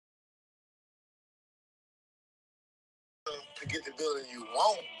To get the building you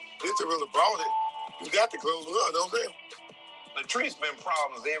want, if they really brought it, you got to close it up, don't they? The tree's been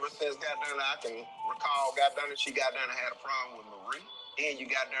problems ever since I can recall she got done and had a problem with Marie. And you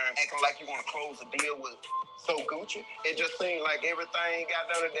got done acting like you want to close a deal with So Gucci. It just seems like everything that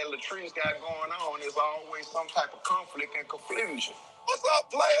Latrice got going on is always some type of conflict and confusion. What's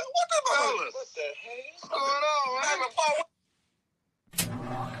up, player? What the fellas? What the hell? What's going on, man?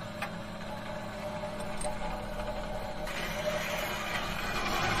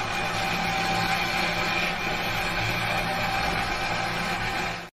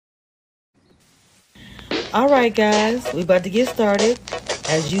 All right, guys, we about to get started.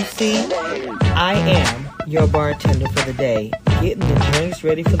 As you see, I am your bartender for the day, getting the drinks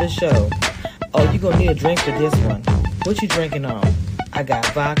ready for the show. Oh, you're going to need a drink for this one. What you drinking on? I got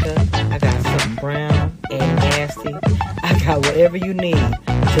vodka, I got something brown and nasty. I got whatever you need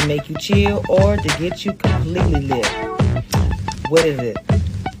to make you chill or to get you completely lit. What is it?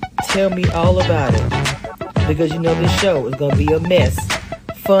 Tell me all about it. Because you know this show is going to be a mess,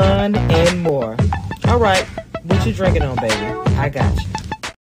 fun, and more. All right, what you drinking on, baby? I got you.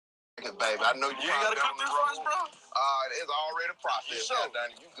 Baby, I know you gotta cook this for us, bro. It's already processed. Sure.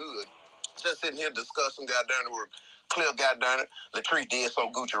 Goddamn, you good. Just sitting here discussing goddamn where Cliff goddamn Latrice did So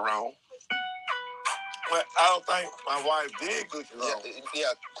Gucci wrong. Well, I don't think my wife did Gucci wrong.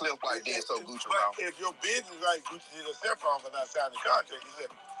 Yeah, Cliff like did So Gucci wrong. If your business like Gucci did herself wrong for not signing the contract, he said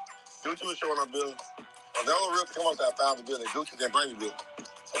Gucci was showing her building. The only real come up that I found the building, Gucci didn't bring the building.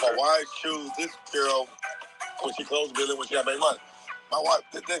 So my wife chose this girl when she closed the building when she had made money. My wife,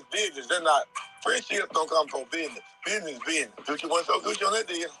 this business, they're not, friendships don't come from business. Business. Gucci went So Gucci on that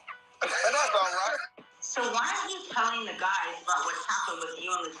deal. And that's all right. So why are you telling the guys about what happened with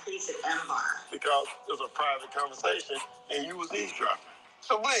you on the streets at Empire? Because it was a private conversation and you was eavesdropping.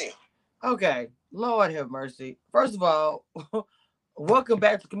 So when? Okay, Lord have mercy. First of all, welcome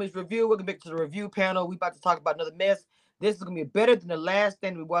back to Commission Review. Welcome back to the review panel. We about to talk about another mess. This is gonna be better than the last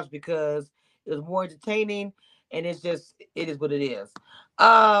thing we watched because it was more entertaining, and it is what it is.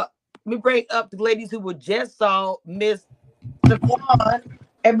 Let me bring up the ladies who were just saw Miss Daquan.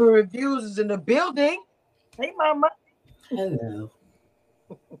 Emma Reviews is in the building. Hey, Mama. Hello.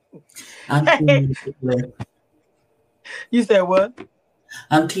 I'm Team Mr. Cliff. You said what?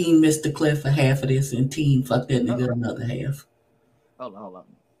 I'm Team Mr. Cliff for half of this and Team Fuck That Nigga another half. Hold on.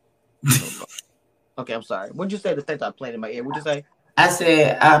 Okay, I'm sorry. What'd you say the things I played in my ear? What'd you say? I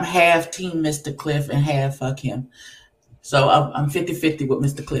said I'm half Team Mr. Cliff and half fuck him. So I'm 50-50 with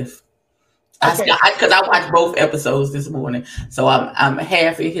Mr. Cliff. Okay. Because I watched both episodes this morning. So I'm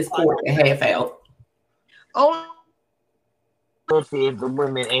half in his court and half out. Oh, if the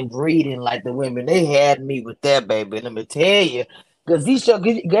women ain't breeding like the women, they had me with that, baby. Let me tell you. Because these show,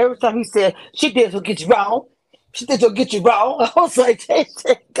 every time he said, she did what get you wrong. She did what get you wrong. I was like, first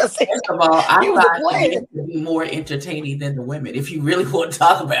of all, I find it to be more entertaining than the women, if you really want to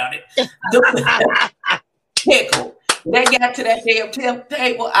talk about it. Pickle. They got to that damn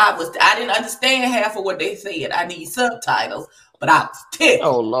table. I didn't understand half of what they said. I need subtitles, but I was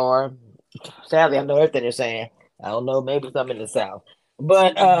tickled. Oh Lord. Sadly, I know everything they're saying. I don't know, maybe something in the South.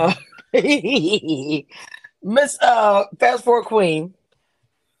 But Miss Fast Forward Queen,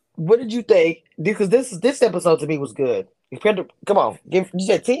 what did you think? Because this episode to me was good. Come on, you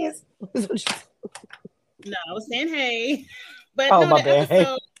said 10s? No, I was saying hey. But no, my bad.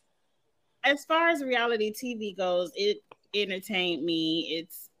 Episode, as far as reality TV goes, it entertained me.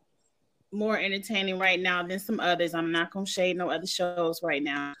 It's more entertaining right now than some others. I'm not gonna shade no other shows right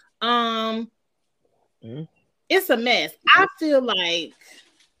now. It's a mess. I feel like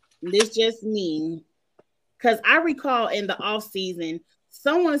this just me, because I recall in the off season,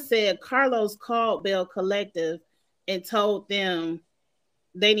 someone said Carlos called Belle Collective and told them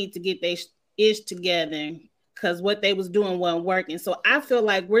they need to get their ish together because what they was doing wasn't working. So I feel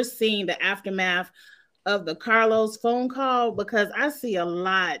like we're seeing the aftermath of the Carlos phone call because I see a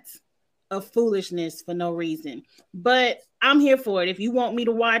lot of foolishness for no reason. But I'm here for it. If you want me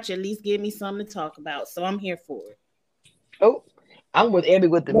to watch, at least give me something to talk about. So I'm here for it. Oh, I'm with Abby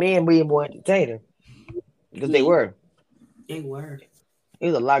with the men being more entertaining because they were. They were.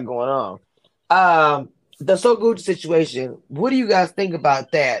 There's a lot going on. The So Gucci situation. What do you guys think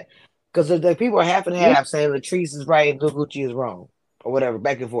about that? Because the people are half and half saying Latrice is right and So Gucci is wrong, or whatever,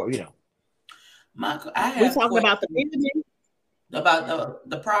 back and forth. You know. Michael, we're talking about the building, about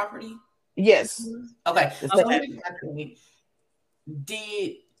the property. Yes. Okay.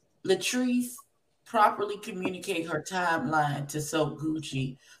 Did Latrice properly communicate her timeline to So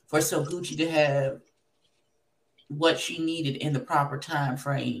Gucci for So Gucci to have what she needed in the proper time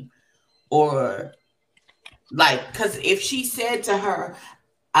frame, or like, because if she said to her,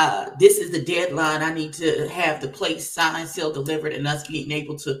 this is the deadline, I need to have the place signed, sealed, delivered, and us being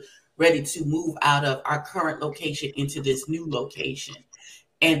able to ready to move out of our current location into this new location.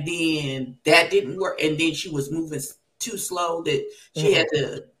 And then that didn't work. And then she was moving too slow that she had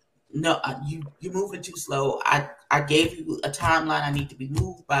to, no, you're moving too slow. I gave you a timeline I need to be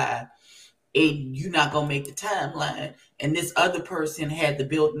moved by, and you're not going to make the timeline. And this other person had the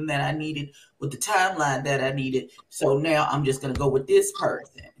building that I needed with the timeline that I needed. So now I'm just going to go with this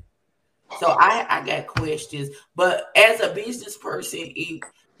person. So I got questions. But as a business person,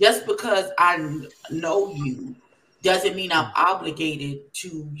 just because I know you doesn't mean I'm obligated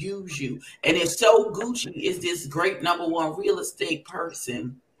to use you. And if So Gucci is this great number one real estate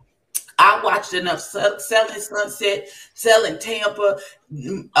person, I watched enough selling Sunset, selling Tampa,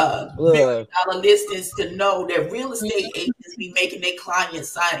 $1 million listings to know that real estate agents be making their clients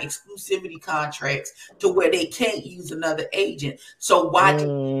sign exclusivity contracts to where they can't use another agent. So why do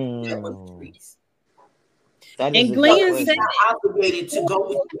you do that with Reese? And Glenn said not obligated to go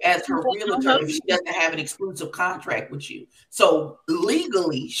with you as her realtor if she doesn't have an exclusive contract with you. So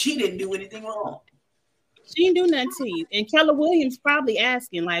legally, she didn't do anything wrong. She didn't do nothing to you. And Keller Williams probably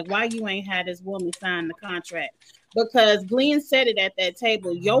asking, like, why you ain't had this woman sign the contract? Because Glenn said it at that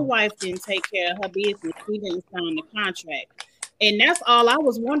table. Your wife didn't take care of her business. She didn't sign the contract. And that's all I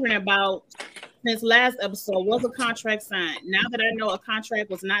was wondering about since last episode. Was a contract signed? Now that I know a contract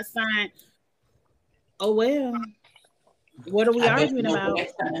was not signed, oh well. What are we arguing about?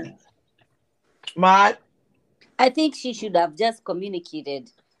 Maud? I think she should have just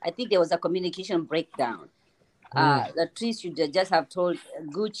communicated. I think there was a communication breakdown. Latrice should just have told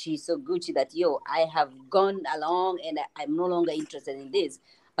Gucci that, yo, I have gone along and I'm no longer interested in this,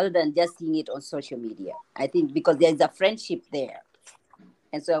 other than just seeing it on social media. I think because there is a friendship there.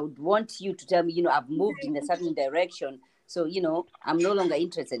 And so I would want you to tell me, I've moved in a certain direction. So, I'm no longer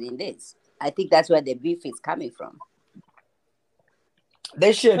interested in this. I think that's where the beef is coming from.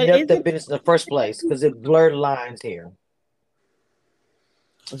 They should have left that business in the first place because it blurred lines here.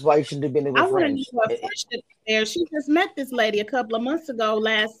 That's why you shouldn't have been with friends. Friendship there. She just met this lady a couple of months ago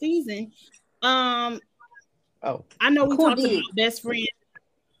last season. I know we talked about best friends.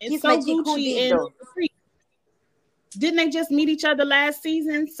 It's So Gucci and Latrice. Didn't they just meet each other last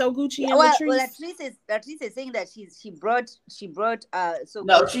season? So Gucci and Latrice. Well, Latrice is saying that she brought So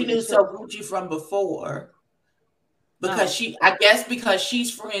no, she knew So Gucci from before. Because because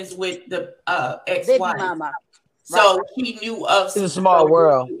she's friends with the ex-wife. Baby mama. So he knew of. It's a small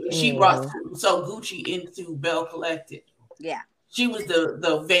world. She brought So Gucci into Belle Collective. Yeah, she was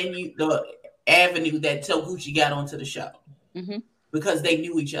the venue, the avenue that So Gucci got onto the show because they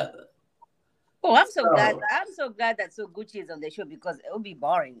knew each other. Oh, I'm so glad. I'm so glad that So Gucci is on the show because it would be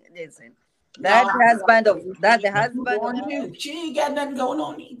boring. Listen, the husband of she ain't got nothing going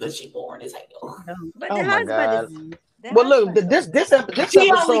on either. She boring as hell. But the husband is. Well, look, this she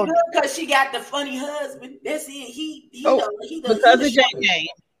episode only good because she got the funny husband. That's it. He because of JJ.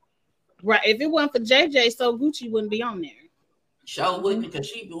 Right. If it wasn't for JJ, So Gucci wouldn't be on there. Sure wouldn't, because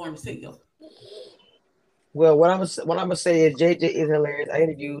she boring as hell. Well, what I'm gonna say is JJ is hilarious. I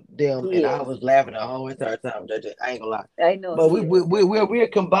interviewed them and I was laughing the whole entire time. JJ, I ain't gonna lie. I know. But we're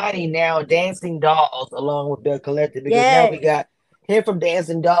combining now Dancing Dolls along with Belle Collective because now we got him from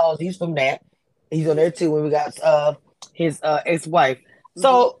Dancing Dolls. He's from that. He's on there too. And we got his ex-wife.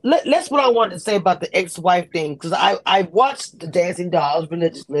 So that's what I wanted to say about the ex-wife thing, because I watched the Dancing Dolls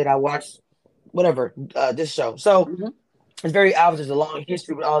religiously, and I watched this show. So it's very obvious there's a long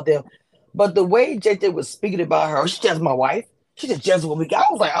history with all of them. But the way JJ was speaking about her, she's just my wife. She's just what we got.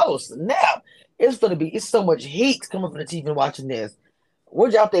 I was like, oh snap! It's so much heat coming from the TV watching this.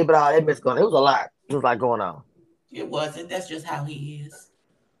 What y'all think about all that mess going on? It was a lot. It was a lot going on. It wasn't. That's just how he is.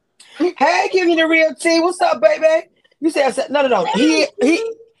 Hey, give me the real tea. What's up, baby? You said no. He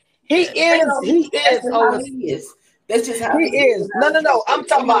is. That's just how he is. No. I'm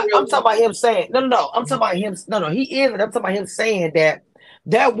talking about him saying no. I'm talking about him. No. He is. I'm talking about him saying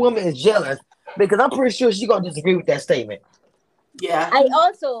that woman is jealous because I'm pretty sure she's gonna disagree with that statement. Yeah.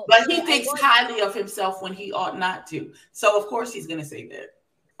 But he thinks highly of himself when he ought not to. So of course he's gonna say that.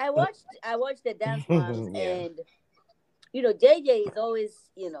 I watched the Dance Moms and JJ is always,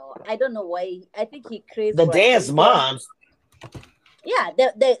 I don't know why. I think he craves the Dance Moms. Yeah,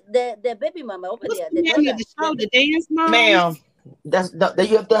 the baby mama over there. The Dance Moms. Ma'am, that's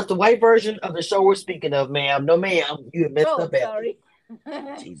the white version of the show we're speaking of, ma'am. No, ma'am, you have messed up. Sorry.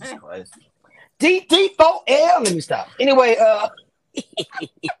 Jesus Christ. D4L. Let me stop. Anyway,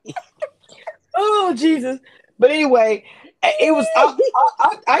 oh Jesus. But anyway, It was.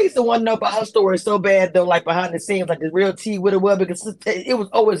 I used to want to know about her story so bad though, like behind the scenes, like the real tea what it was, because it was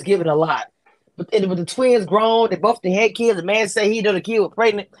always given a lot. But with the twins grown, they both had kids. The man said he knew the kid was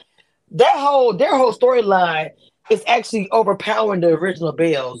pregnant. Their whole storyline is actually overpowering the original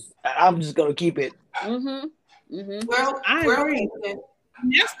Bells. I'm just gonna keep it. Well, I agree.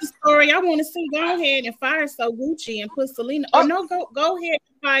 That's the story I want to see. Go ahead and fire So Gucci and put Selena. Or no, go ahead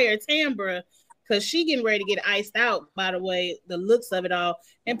and fire Tambra, because she getting ready to get iced out, by the way, the looks of it all.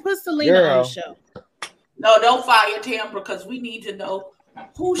 And put Selena on the show. No, don't fire Tambra, because we need to know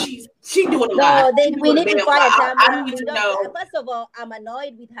who she doing a No, lot. we need to fire Tambra. I need to know. First of all, I'm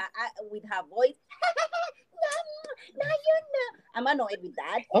annoyed with her voice. No, you know. I'm annoyed with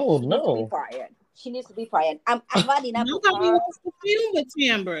that. Oh, she no. Needs to be fired. She needs to be fired. I've had enough of her. Nobody wants to film with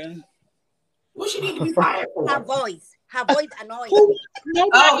Tambra. What she need to be fired for? Her voice annoys me.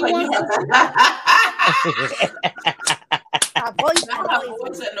 Nobody wants to. Her voice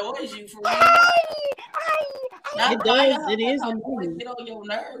annoys you for It does. It is. Get on your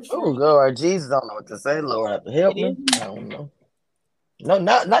nerves. Oh Lord, Jesus, I don't know what to say. Lord, have to help me. I don't know. No,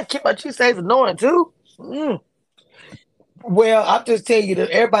 not keep my cheese says annoying too. Well, I'm just telling you that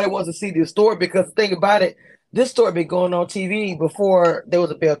everybody wants to see this story, because the thing about it, this story been going on TV before there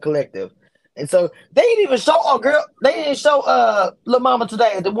was a Belle Collective. And so they didn't even show they didn't show Lil Mama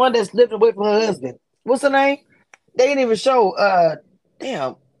today, the one that's living away from her husband. What's her name? They didn't even show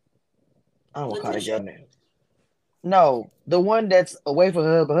damn. I don't want to call that your name. No, the one that's away from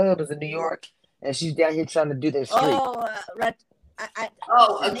her husband's in New York, and she's down here trying to do their street. Oh, right.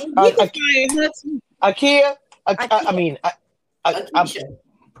 Ikea.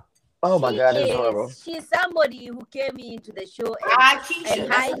 Oh my God, that's horrible. She's somebody who came into the show and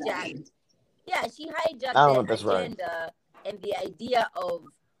hijacked. Yeah, she hijacked the agenda and the idea of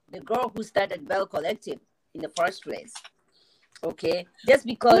the girl who started Belle Collective in the first place. Okay, just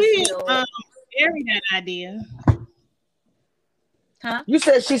because bury that idea. Huh? You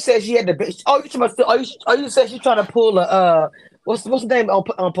said she had the. You said she's trying to pull a what's the name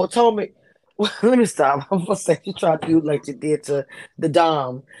on Potomac? Let me stop. I'm gonna say she tried to do like she did to the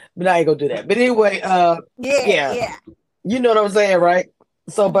Dom, but I ain't gonna do that. But anyway, yeah, you know what I'm saying, right?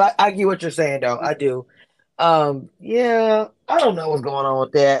 So, but I get what you're saying, though. I do. Yeah, I don't know what's going on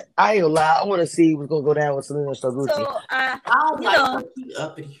with that. I ain't gonna lie. I want to see what's gonna go down with Selena Gucci. So, I like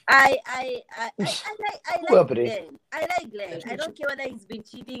Glenn. I like Glenn. I don't care whether he's been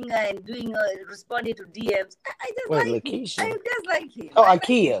cheating and doing responding to DMs. I just like him. I just like him. Oh,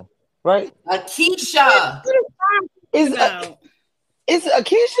 Ikea, right? Akeisha. Is it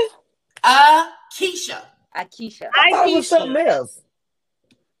Akeisha? Akeisha. I thought it was something else.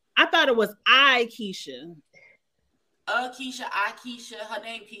 I thought it was Keisha. Keisha, her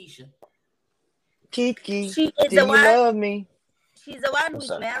name Keisha. Kiki, she is the one. Love me? She's the one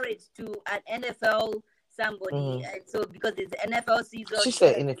who's married to an NFL somebody, and so because it's the NFL season, she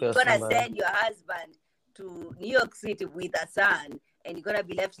said NFL. You're gonna send your husband to New York City with a son, and you're gonna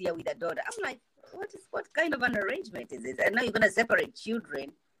be left here with a daughter. I'm like, what kind of an arrangement is this? I know you're gonna separate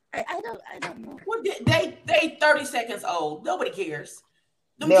children. I don't know. Well, they 30 seconds old. Nobody cares.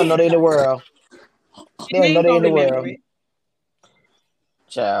 They don't know they're in the world. They don't know they're in the world.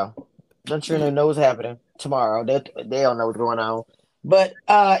 Child, don't you know what's happening tomorrow? They don't know what's going on. But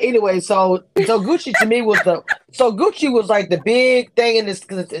anyway, so Gucci to me was Gucci was like the big thing in this,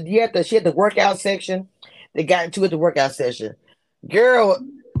 because she had the workout section. They got into it, the workout session. Girl,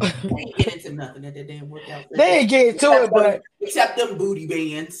 they ain't get into nothing at that damn workout session. They ain't get into it, but except them booty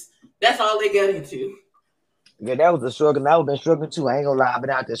bands. That's all they got into. Yeah, that was a struggle. I was been struggling too. I ain't gonna lie, I've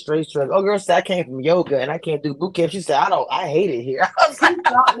been out there straight struggle. Oh, girl said I came from yoga and I can't do boot camp. She said I hate it here. She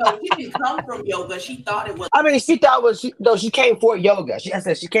didn't come from yoga. She thought it was. I mean, she thought she came for yoga. I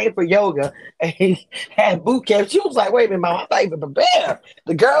said she came for yoga and had boot camp. She was like, wait a minute, Mom, I'm not even prepared.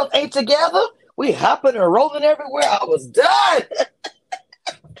 The girls ain't together. We hopping and rolling everywhere. I was done.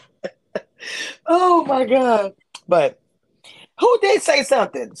 Oh my God! But who did say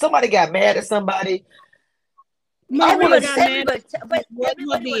something? Somebody got mad at somebody. Everybody got mad, but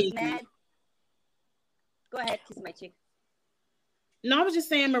everybody was mad. Go ahead, kiss my chick. No, I was just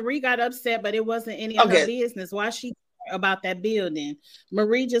saying Marie got upset, but it wasn't any of her business. Why she about that building?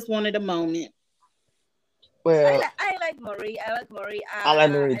 Marie just wanted a moment. Well, I like Marie. I like Marie. I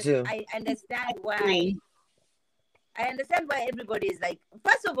like Marie too. I understand why. I understand why everybody is like.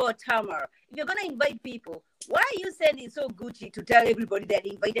 First of all, Tamar, if you're gonna invite people, why are you sending So Gucci to tell everybody that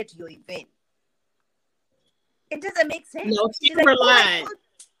invited to your event? It doesn't make sense. No, Tamar lied.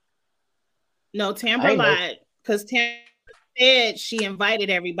 No, Tamar lied because said she invited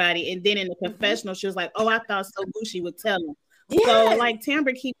everybody, and then in the confessional, she was like, "Oh, I thought So Gucci would tell him." Yes. So, like,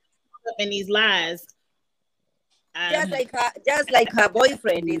 Tamra keeps up in these lies. Just like her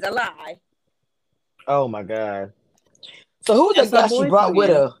boyfriend is a lie. Oh my God. So who's that That's guy her she brought with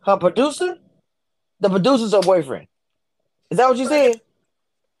boyfriend. her? Her producer? The producer's her boyfriend. Is that what you said?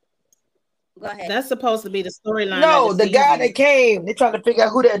 Go ahead. That's supposed to be the storyline. No, of the the guy that season. came, they trying to figure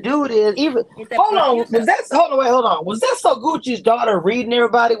out who that dude is. Even He's the hold on, producer. was that hold on? Was that So Gucci's daughter reading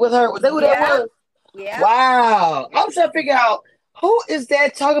everybody with her? Was that who that was? Yeah. Wow. I'm trying to figure out who is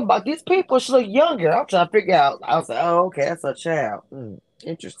that talking about. These people should look younger. I'm trying to figure out. I was like, oh, okay, that's a child.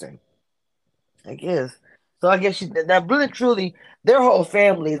 Interesting. I guess. So I guess that really truly their whole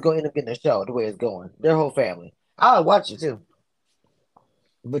family is going to end up getting the show the way it's going. Their whole family. I'll watch it too.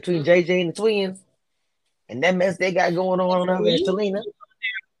 Between JJ and the twins and that mess they got going on over in Selena.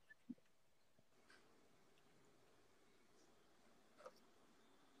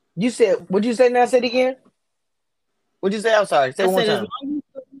 You said, what'd you say now? Say it again. What'd you say? I'm sorry. Say it one said, time. as long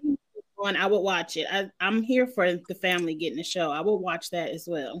as it's on, I would watch it. I'm here for the family getting the show. I will watch that as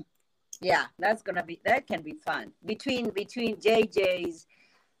well. Yeah, that can be fun between JJ's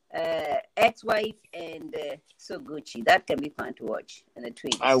ex-wife and So Gucci. That can be fun to watch in the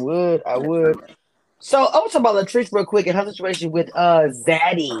twins. I would. So I want to talk about Latrice real quick and her situation with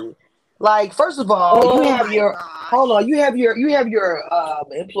Zaddy. Like, first of all, you have your hold on, you have your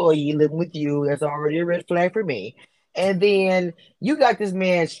employee living with you. That's already a red flag for me. And then you got this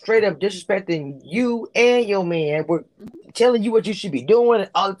man straight up disrespecting you and your man. We're telling you what you should be doing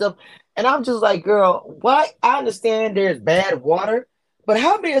and all that stuff. And I'm just like, girl, why? I understand there's bad water, but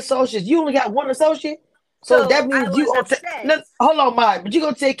how many associates? You only got one associate? So that means you hold on, Mike, but you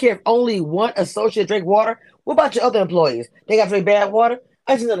gonna take care of only one associate drink water? What about your other employees? They got to drink bad water?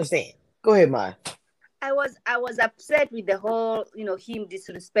 I just understand. Go ahead, Mike. I was upset with the whole, him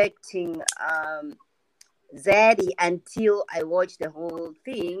disrespecting Zaddy until I watched the whole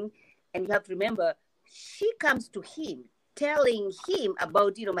thing. And you have to remember, she comes to him telling him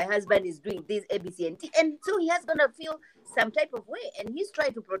about, my husband is doing this ABC and T, and so he has gonna feel some type of way, and he's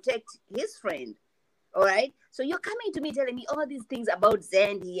trying to protect his friend. All right, so you're coming to me telling me all these things about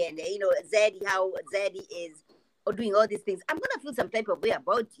Zaddy and Zaddy, how Zaddy is doing all these things. I'm gonna feel some type of way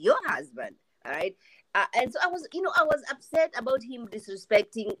about your husband. All right, and so I was upset about him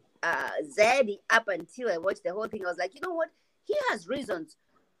disrespecting Zaddy up until I watched the whole thing. I was like, you know what? He has reasons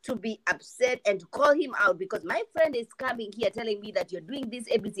to be upset and to call him out because my friend is coming here telling me that you're doing this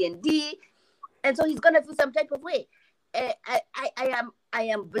ABC and D, and so he's gonna feel some type of way. I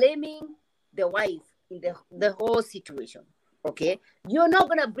am blaming the wife in the whole situation. Okay, you're not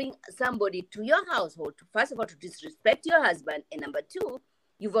gonna bring somebody to your household first of all to disrespect your husband, and number two,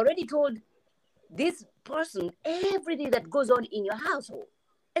 you've already told this person everything that goes on in your household,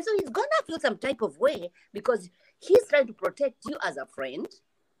 and so he's gonna feel some type of way because he's trying to protect you as a friend.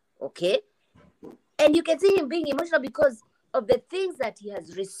 Okay, and you can see him being emotional because of the things that he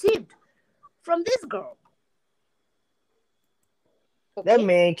has received from this girl. Okay? That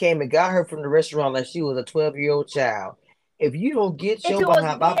man came and got her from the restaurant like she was a 12-year-old child. If you don't get your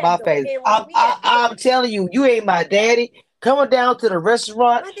behind my face, I'm telling you, you ain't my daddy. Coming down to the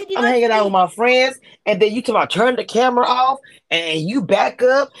restaurant, I'm hanging out with my friends, and then you come out, turn the camera off, and you back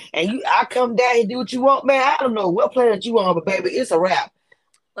up, and I come down and do what you want, man. I don't know what planet you on, but baby, it's a wrap.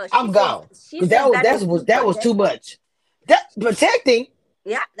 Well, I'm gone. That was too much. That protecting.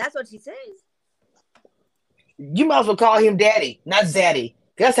 Yeah, that's what she says. You might as well call him daddy, not Zaddy.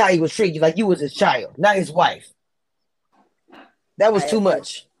 That's how he was treating you, like you was his child, not his wife. That was too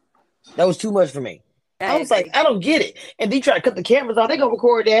much. That was too much for me. I was like, I don't get it. And they try to cut the cameras off. They gonna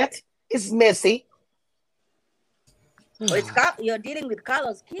record that. It's messy. Well, you're dealing with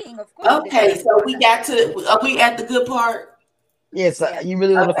Carlos King, of course. Okay, so are we at the good part? Yes, you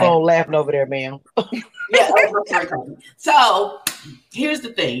really on the phone laughing over there, ma'am. Yeah. So here's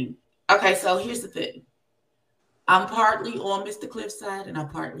the thing. Okay, so here's the thing. I'm partly on Mr. Cliff's side and I'm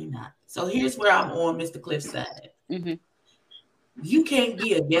partly not. So here's where I'm on Mr. Cliff's side. Mm-hmm. You can't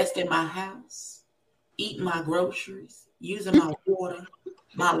be a guest in my house, eating my groceries, using my water,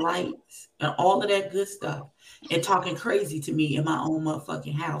 my lights, and all of that good stuff, and talking crazy to me in my own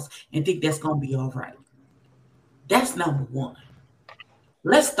motherfucking house and think that's going to be all right. That's number one.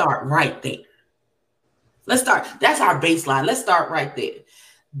 Let's start right there. That's our baseline. Let's start right there.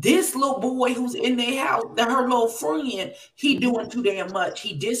 This little boy who's in their house, her little friend, he doing too damn much.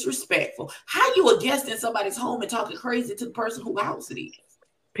 He disrespectful. How you a guest in somebody's home and talking crazy to the person whose house it is?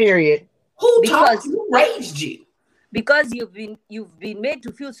 Period. Who raised you? Because you've been made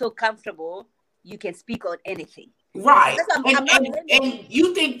to feel so comfortable, you can speak on anything. Right. I'm not And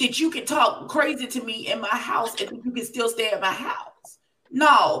you think that you can talk crazy to me in my house and you can still stay at my house?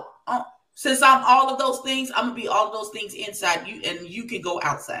 No. Since I'm all of those things, I'm gonna be all of those things inside you, and you can go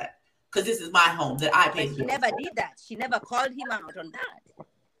outside because this is my home that I paid. But she never did that. She never called him out on that.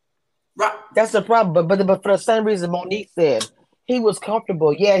 Right. That's the problem. But for the same reason Monique said, he was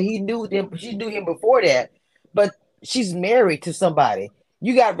comfortable. Yeah, he knew them. She knew him before that, but she's married to somebody.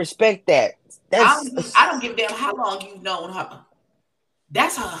 You gotta respect that. I don't give a damn how long you've known her.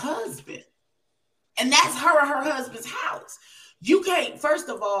 That's her husband, and that's her husband's house. You can't. First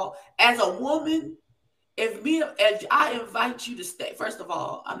of all, as a woman, if I invite you to stay, first of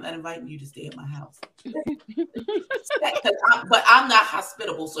all, I'm not inviting you to stay at my house. But I'm not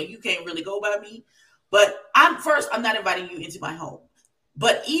hospitable, so you can't really go by me. But I'm not inviting you into my home.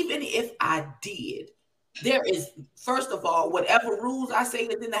 But even if I did, there is, first of all, whatever rules I say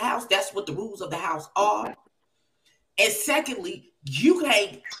is in the house, that's what the rules of the house are. And secondly, you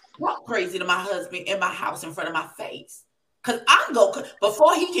can't talk crazy to my husband in my house in front of my face. Because I'm going,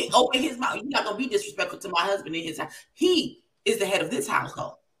 before he can open his mouth, you're not going to be disrespectful to my husband in his house. He is the head of this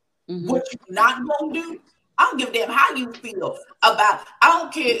household. Mm-hmm. What you're not going to do, I don't give a damn how you feel about, I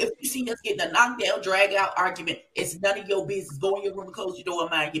don't care if you see us getting a knockdown, drag out argument. It's none of your business. Go in your room and close your door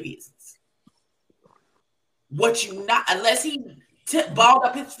and mind your business. What you not, unless he balled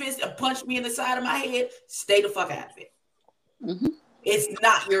up his fist and punched me in the side of my head, stay the fuck out of it. Mm-hmm. It's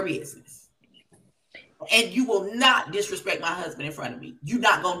not your business. And you will not disrespect my husband in front of me. You're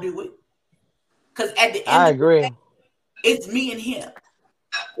not going to do it. Because at the end of the day, it's me and him.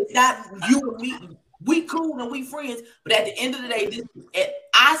 It's not you and me. We cool and we friends. But at the end of the day,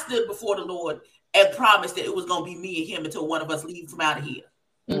 I stood before the Lord and promised that it was going to be me and him until one of us leaves from out of here.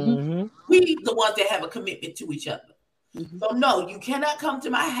 Mm-hmm. We the ones that have a commitment to each other. Mm-hmm. So no, you cannot come to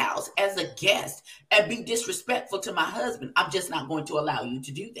my house as a guest and be disrespectful to my husband. I'm just not going to allow you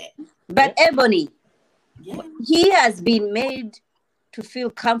to do that. But Ebony, he has been made to feel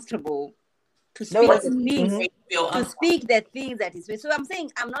comfortable to speak the things that is. So I'm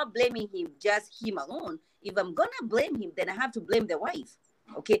saying I'm not blaming him, just him alone. If I'm gonna blame him, then I have to blame the wife.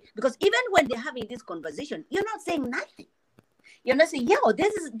 Okay, because even when they're having this conversation, you're not saying nothing. You're not saying, "Yo,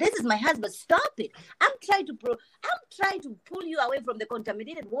 this is my husband. Stop it." I'm trying to pull you away from the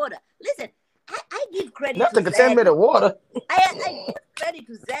contaminated water. Listen, I give credit. Not the contaminated water. I give credit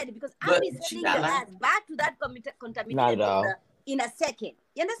to Zaddy because I'll be sending your ass back to that contaminated water in a second.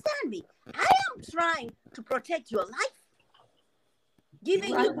 You understand me? I am trying to protect your life, giving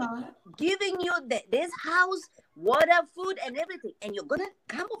you this house, water, food, and everything, and you're gonna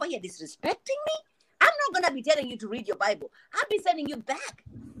come over here disrespecting me. I'm not gonna be telling you to read your Bible. I'll be sending you back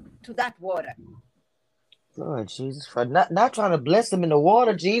to that water. Lord Jesus, for not trying to bless them in the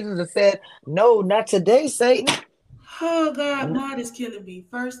water, Jesus has said, "No, not today, Satan." Oh God, Maud is killing me.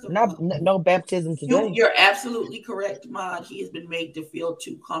 First of all, no baptism today. You're absolutely correct, Maud. He has been made to feel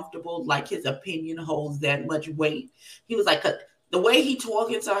too comfortable, like his opinion holds that much weight. He was like, the way he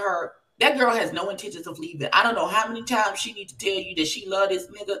talking to her, that girl has no intentions of leaving. I don't know how many times she needs to tell you that she love this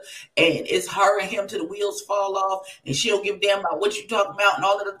nigga and it's her and him till the wheels fall off and she don't give a damn about what you talking about and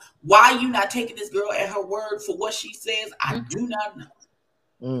all of that. Why you not taking this girl at her word for what she says? I do not know.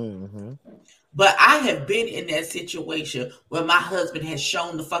 Mm-hmm. But I have been in that situation where my husband has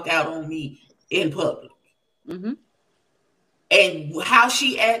shown the fuck out on me in public. Mm-hmm. And how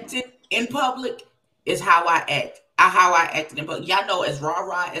she acted in public is how I act. How I acted in public. Y'all know, as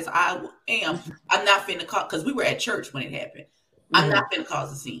rah-rah as I am, I'm not finna cause, because we were at church when it happened. I'm not finna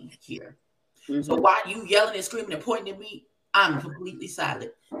cause a scene here. Mm-hmm. So while you yelling and screaming and pointing at me, I'm completely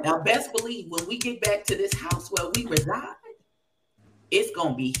silent. Now, best believe when we get back to this house where we reside, it's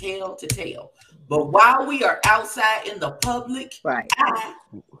gonna be hell to tell. But while we are outside in the public, I'm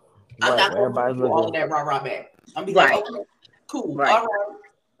not gonna do all of that rah-rah back. I'm be like, okay, cool,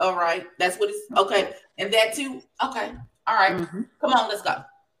 all right, that's what it's okay. And that too, okay, all right, come on, let's go.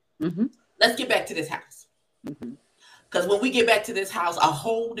 Mm-hmm. Let's get back to this house. Because when we get back to this house, a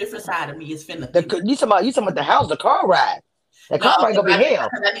whole different side of me is finna. You talking about the house, the car ride. The car ride gonna be hell.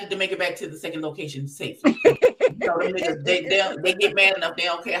 I need to make it back to the second location safely. They get mad enough. They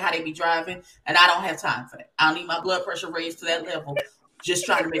don't care how they be driving, and I don't have time for that. I don't need my blood pressure raised to that level. Just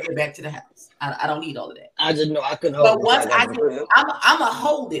trying to make it back to the house. I don't need all of that. I just know I couldn't hold it. But once I'm gonna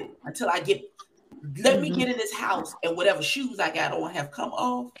hold it until I get. Let me get in this house, and whatever shoes I got on have come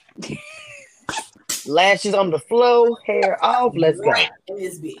off. Lashes on the floor, hair off. Let's go. In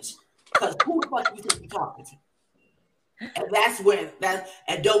this bitch, because who the fuck you think you talking to? And that's when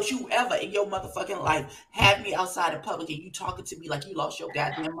and don't you ever in your motherfucking life have me outside in public and you talking to me like you lost your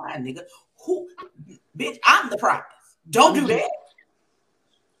goddamn mind, nigga. Who, bitch? I'm the prize. Don't do that.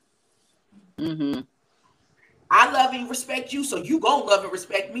 Mm-hmm. I love and respect you, so you gonna love and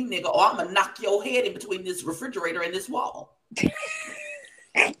respect me, nigga, or I'm gonna knock your head in between this refrigerator and this wall.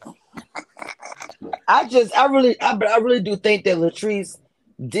 I really do think that Latrice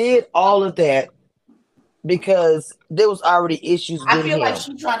did all of that because there was already issues I with feel him. like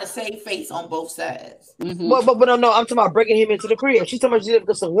she's trying to save face on both sides. Mm-hmm. But no, I'm talking about breaking him into the crib. She's talking about she did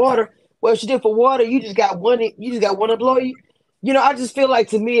for some water. Well, she did for water. You just got one employee. You know, I just feel like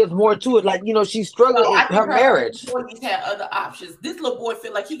to me it's more to it. Like, you know, she's struggling So in I think her marriage. employees had other options. This little boy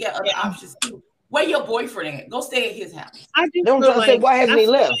feel like he got other options too. Where your boyfriend at? Go stay at his house. I just Then I'm feel trying to say, why hasn't he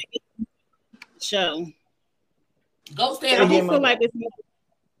left? Show. Go stay I at just home. feel like it's.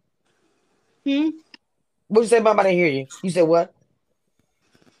 What you say, Mom? I didn't hear you. You said what?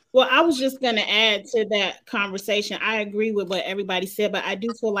 Well, I was just going to add to that conversation. I agree with what everybody said, but I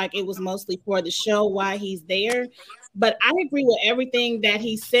do feel like it was mostly for the show why he's there. But I agree with everything that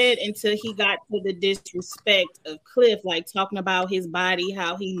he said until he got to the disrespect of Cliff, like talking about his body,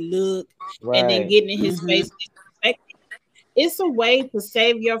 how he looked, and then getting in his face. It's a way to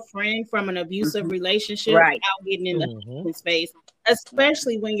save your friend from an abusive relationship without getting in his face,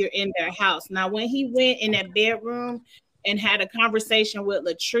 especially when you're in their house. Now, when he went in that bedroom and had a conversation with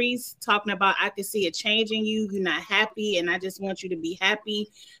Latrice talking about, I can see a change in you. You're not happy, and I just want you to be happy.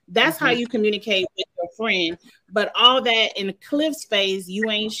 That's how you communicate with your friend. But all that in Cliff's face, you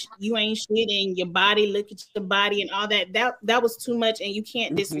ain't shit, and your body, look at your body and all that. That was too much, and you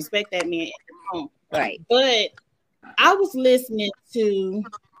can't disrespect that man at home. Right. But I was listening to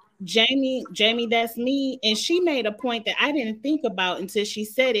Jamie, that's me, and she made a point that I didn't think about until she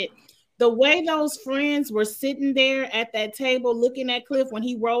said it. The way those friends were sitting there at that table looking at Cliff when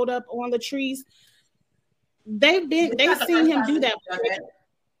he rolled up on Latrice, they've seen him do that.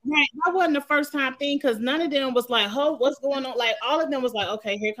 Right, that wasn't the first time thing because none of them was like, "Oh, what's going on?" Like all of them was like,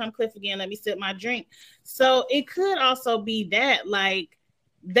 "Okay, here come Cliff again. Let me sip my drink." So it could also be that, like,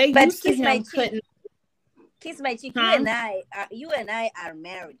 they used to him cutting. Kiss my cheek. You and I are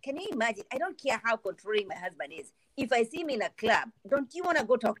married. Can you imagine? I don't care how controlling my husband is. If I see him in a club, don't you want to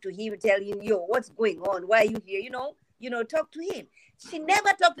go talk to him, tell him, yo, what's going on? Why are you here? You know, talk to him. She never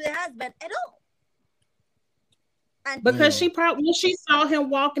talked to the husband at all. And because she probably, when she saw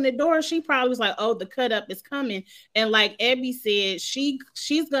him walk in the door, she probably was like, "Oh, the cut up is coming." And like Abby said,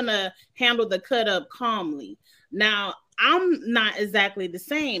 she's gonna handle the cut up calmly. Now, I'm not exactly the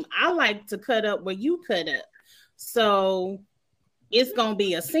same. I like to cut up where you cut up. So it's gonna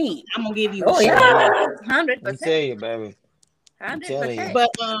be a scene. I'm gonna give you a shot. 100%. I tell you, baby. 100%. But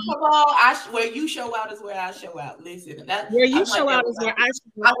come on, where you show out is where I show out. Listen, where you show out is where I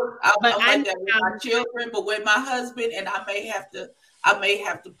show out. I'm like that with my children, but with my husband, and I may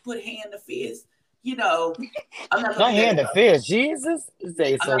have to put hand to fist. You know, I'm not hand to fist. Jesus,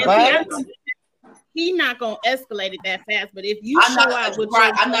 say so bad. He's not gonna escalate it that fast, but if you show out with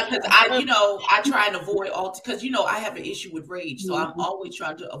I'm not, because I try and avoid all, because I have an issue with rage, so I'm always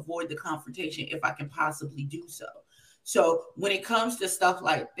trying to avoid the confrontation if I can possibly do so. So when it comes to stuff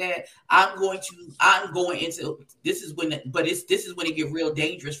like that, I'm going into this is when it get real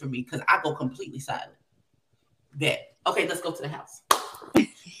dangerous for me because I go completely silent. Okay, let's go to the house.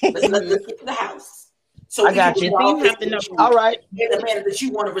 let's get to the house. So I got you. You have to know. All right. And the manner that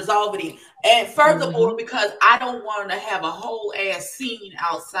you want to resolve it in. And furthermore, because I don't want to have a whole ass scene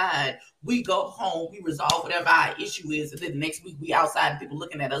outside, we go home, we resolve whatever our issue is, and then the next week we outside and people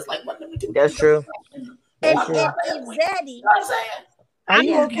looking at us like, what let me do? That's true. That's true. Zaddy, you know what I'm saying? Are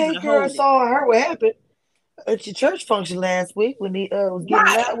you okay, girl? I saw her. What happened at your church function last week when he was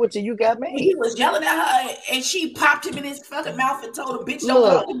getting out with you? You got me. He was yelling at her, and she popped him in his fucking mouth and told him, "Bitch, don't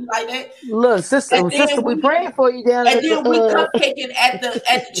talk to me like that." Look, sister, we praying for you down there. And then we cupcaking at the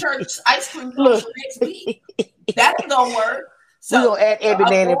church ice cream function next week. That ain't gonna work. So we're gonna add every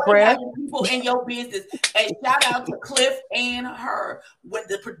man in prayer. People in your business. And shout out to Cliff and her. When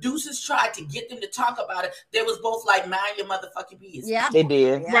the producers tried to get them to talk about it, they was both like, mind your motherfucking business. Yeah, they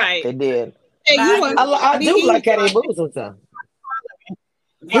did. Right, they did. Hey, I do like how they move sometimes.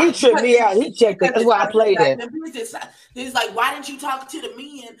 He tripped me out. He checked it. That's why I played it. He's like, why didn't you talk to the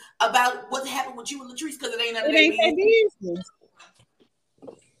men about what happened with you and Latrice? Because it ain't none of their business.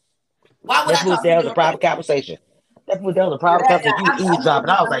 Why would I talk to them? That was a private conversation. That was a private conversation. You eavesdropping.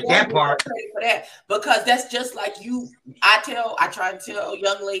 I was like, that part. For that, because that's just like you. I try and tell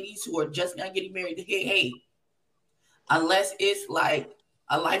young ladies who are just now getting married, hey, unless it's like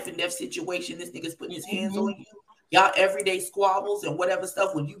a life and death situation, this nigga's putting his hands on you. y'all everyday squabbles and whatever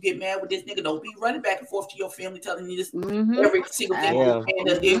stuff. When you get mad with this nigga, don't be running back and forth to your family telling me this every single thing that this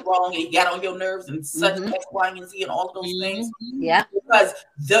man did wrong and he got on your nerves and such X, Y, and Z and all of those things. Yeah. Because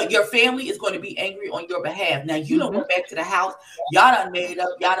your family is going to be angry on your behalf. Now you don't go back to the house. Y'all done made up.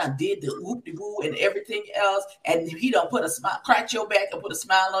 Y'all done did the whoop-de-woo and everything else. And he done put a smile, cracked your back and put a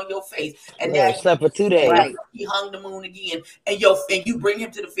smile on your face. And now slept for 2 days. Right. He hung the moon again. And you bring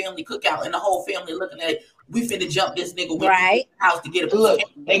him to the family cookout and the whole family looking at it. We finna jump this nigga with the house to get a piece. Look,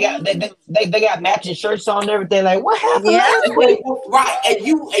 they got matching shirts on and everything. Like, what happened last week? week? Right, and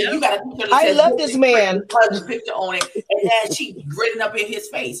you got a picture that I says, love this man. The picture on it, and then she gritting up in his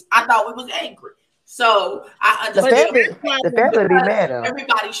face. I thought we was angry. So I understand the family be mad.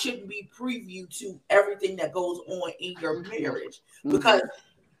 Everybody shouldn't be preview to everything that goes on in your marriage because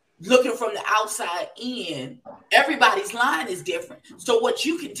looking from the outside in, everybody's line is different. So what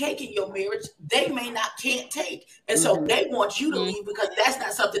you can take in your marriage, they can't take. And so they want you to leave because that's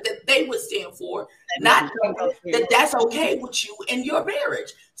not something that they would stand for. Not that's okay with you in your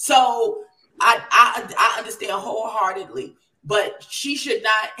marriage. So I understand wholeheartedly, but she should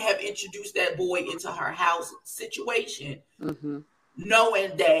not have introduced that boy into her house situation,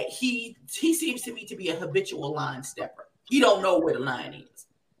 knowing that he seems to me to be a habitual line stepper. He don't know where the line is.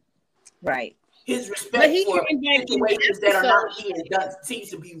 Right. His respect for situations that are not his seems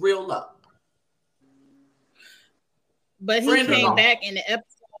to be real low. But he came back in the episode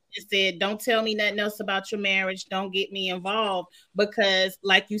and said, don't tell me nothing else about your marriage. Don't get me involved. Because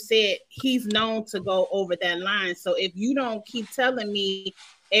like you said, he's known to go over that line. So if you don't keep telling me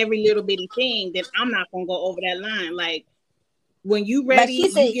every little bitty thing, then I'm not going to go over that line. Like when you ready, but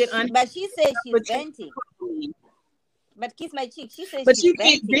she said she's venting. But kiss my cheek. She says, but you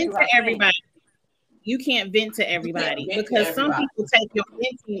can't vent to everybody. You can't vent to everybody because some people take your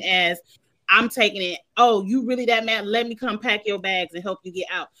venting as I'm taking it. Oh, you really that mad? Let me come pack your bags and help you get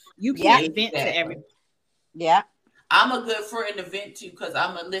out. You can't vent to everybody. Yeah, I'm a good friend to vent to because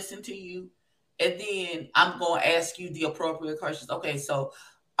I'm gonna listen to you, and then I'm gonna ask you the appropriate questions. Okay, so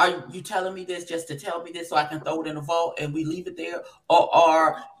are you telling me this just to tell me this so I can throw it in the vault and we leave it there? Or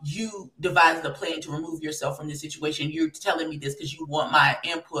are you devising a plan to remove yourself from this situation? You're telling me this because you want my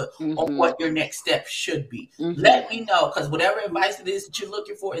input on what your next step should be. Let me know, because whatever advice it is that you're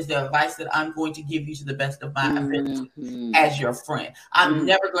looking for is the advice that I'm going to give you to the best of my ability as your friend. I'm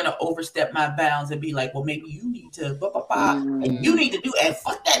never going to overstep my bounds and be like, well, maybe you need to and you need to do and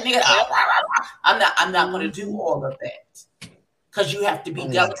fuck that nigga. I'm not going to do all of that. Because you have to be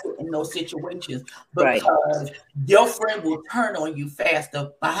delicate in those situations. Because your friend will turn on you faster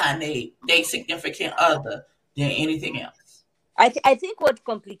behind their significant other than anything else. I think what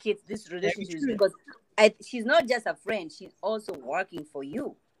complicates this relationship is because she's not just a friend; she's also working for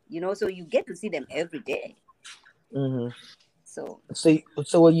you. You know, so you get to see them every day. So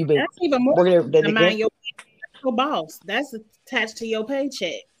what you been? That's even more than mind your boss. That's attached to your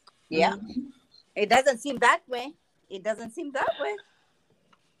paycheck. Yeah, it doesn't seem that way. It doesn't seem that way.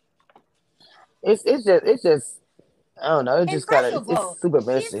 It's just I don't know. It's just kind of it's super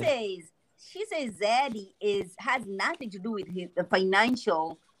messy. She says Zaddy has nothing to do with the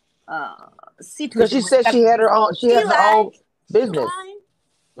financial situation. Because she said she had her own. She has her own business.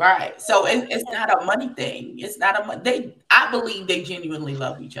 Right. So it's not a money thing. It's not a money. I believe they genuinely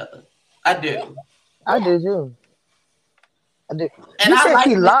love each other. I do. I do too. And you said like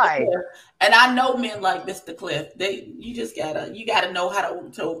she lied. And I know men like Mr. Cliff. You gotta know how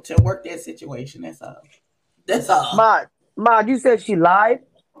to work that situation. That's all. Ma, you said she lied.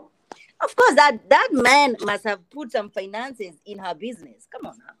 Of course, that man must have put some finances in her business. Come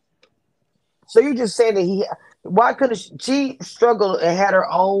on now. So you just saying that why couldn't she struggled and had her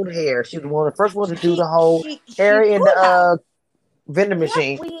own hair? She was one of the first ones to do the whole hair in the vending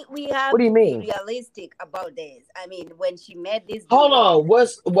machine. We have what do you mean? To be realistic about this. I mean, when she met this. Hold on. What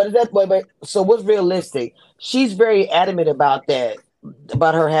is that? Wait. So what's realistic? She's very adamant about that,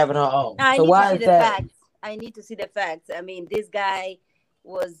 about her having her own. So why is that? I need to see the facts. I mean, this guy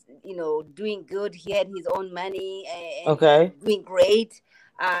was, doing good. He had his own money and doing great.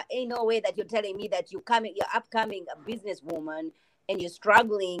 Ain't no way that you're telling me that you're upcoming a businesswoman and you're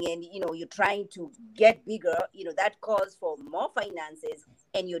struggling and you're trying to get bigger, that calls for more finances,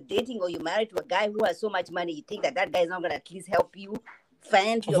 and you're dating or you're married to a guy who has so much money, you think that guy is not going to at least help you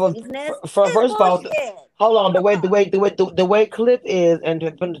fund your business? First of all, hold on, the way Cliff is, and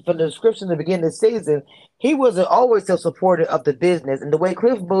from the description at the beginning of the season, he wasn't always so supportive of the business, and the way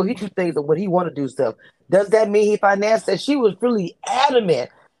Cliff moved, he do things when he want to do stuff. Does that mean he financed that? She was really adamant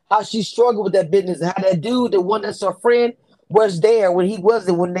how she struggled with that business, and how that dude, the one that's her friend, was there when he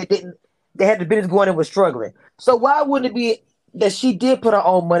wasn't, when they didn't. they had the business going and was struggling. So why wouldn't it be that she did put her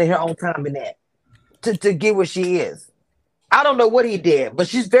own money, her own time in that to get where she is? I don't know what he did, but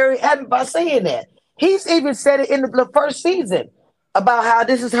she's very adamant about saying that. He's even said it in the first season about how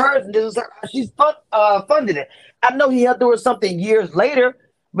this is hers and this is her. She's funded it. I know he helped her with something years later,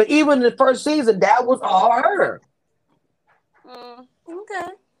 but even in the first season, that was all her.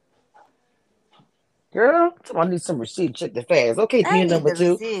 Okay. Girl, I need some receipt. Check the fast. Okay, I Tina need number the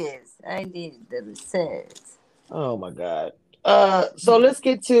 2. receipts. I need the receipts. Oh my God. So let's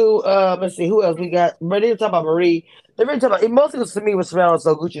get to let's see who else we got. But they didn't talk about Marie. They really talk about it. Mostly was to me was surrounding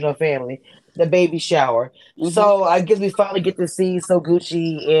So Gucci and her family, the baby shower. So I guess we finally get to see So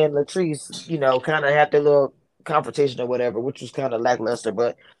Gucci and Latrice, kind of have their little confrontation or whatever, which was kind of lackluster.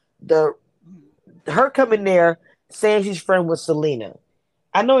 But the her coming there saying she's friend with Selena.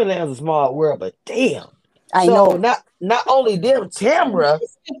 I know Atlanta's a small world, but damn. I So know. not only them, Tamra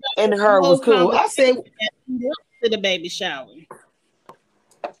and her was cool. I said, to the baby shower.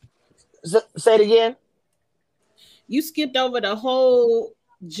 Say it again. You skipped over the whole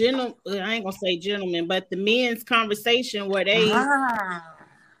I ain't gonna say gentleman, but the men's conversation where they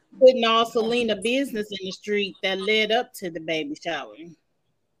putting all Selena business in the street that led up to the baby shower.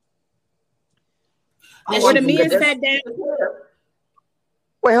 Where the men sat down.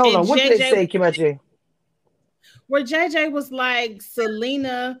 Wait, hold on. What did they say, Kimachi? Where JJ was like,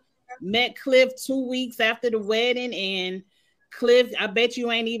 Selena met Cliff 2 weeks after the wedding, and Cliff, I bet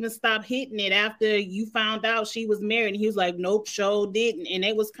you ain't even stopped hitting it after you found out she was married. And he was like, nope, sure didn't. And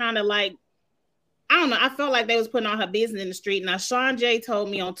it was kind of like, I don't know. I felt like they was putting all her business in the street. Now, Sean J told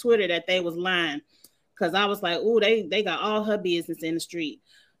me on Twitter that they was lying because I was like, oh, they got all her business in the street.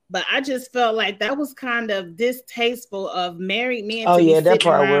 But I just felt like that was kind of distasteful of married men. Oh, yeah, that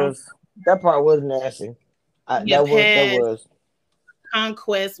part was nasty. That was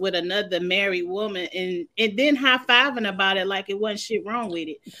conquest with another married woman and then high-fiving about it like it wasn't shit wrong with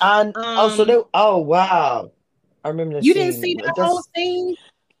it. Wow. I remember that. You didn't see the whole scene?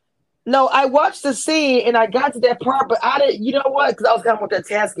 No, I watched the scene and I got to that part, but I didn't, you know what? Because I was kind of with that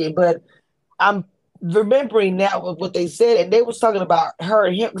tasking, but I'm remembering now what they said, and they was talking about her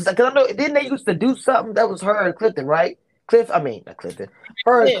and him. Because I know, didn't they used to do something that was her and Clifton, right? Not Clifton.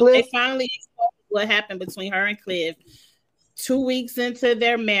 Her and Cliff. They finally exposed what happened between her and Cliff. 2 weeks into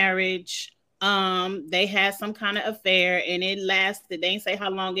their marriage, they had some kind of affair, and it lasted. They didn't say how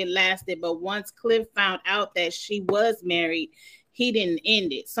long it lasted, but once Cliff found out that she was married, he didn't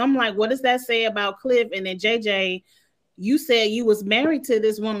end it. So I'm like, what does that say about Cliff? And then JJ, you said you was married to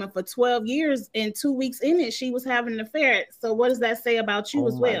this woman for 12 years, and 2 weeks in it, she was having an affair. So what does that say about you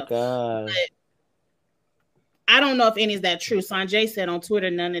as well? God. But I don't know if any of that true. Sanjay said on Twitter,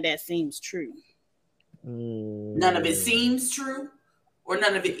 none of that seems true. None of it seems true, or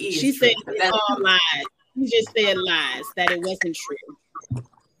none of it is. She said it's all lies. She just said lies, that it wasn't true.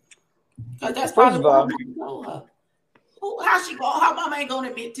 That's probably what how mama ain't gonna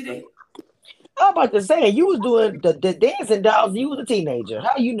admit today? I'm about to say, you was doing the dancing dolls. You was a teenager.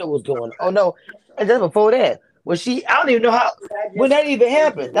 How you know what's going on? Oh no, and just before that, I don't even know how when that even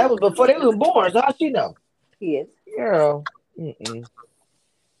happened. That was before they were born. So how she know? Yes, girl.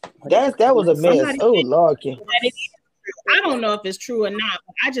 That was a mess. Oh Lord, I don't know if it's true or not,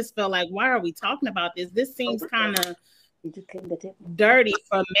 but I just felt like, why are we talking about this? This seems kind of dirty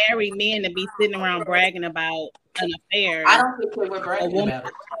for married men to be sitting around bragging about an affair. I don't think they were bragging about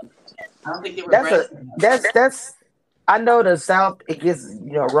it. I don't think they were that's I know the South, it gets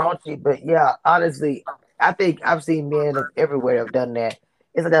raunchy, but yeah, honestly, I think I've seen men everywhere have done that.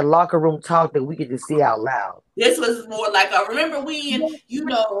 It's like that locker room talk that we could just see out loud. This was more like remember when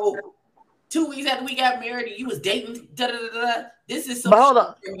 2 weeks after we got married and you was dating This is some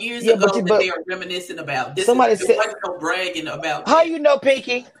from years ago that they are reminiscing about. Somebody said no bragging about. How you know,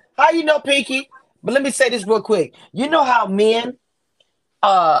 Pinky? How you know, Pinky? But let me say this real quick. You know how men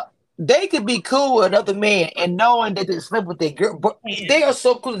they could be cool with another man and knowing that they slept with their girl, but they are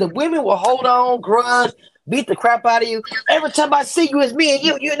so cool. The women will hold on, grudge, beat the crap out of you. Every time I see you, it's me and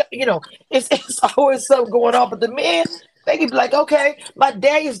you. It's always something going on. But the men, they could be like, okay, my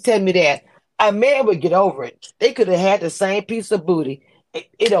dad used to tell me that. A man would get over it. They could have had the same piece of booty.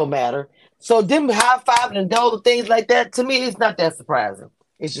 It don't matter. So them high-fiving and those things like that, to me, it's not that surprising.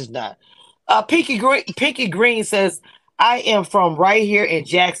 It's just not. Pinky Green says, I am from right here in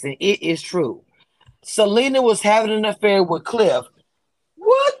Jackson. It is true. Selena was having an affair with Cliff.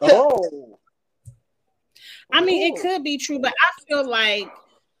 What the? Oh. I mean, it could be true, but I feel like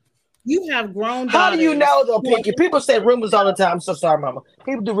you have grown daughters. How do you know, though, Pinky? People say rumors all the time. I'm so sorry, Mama.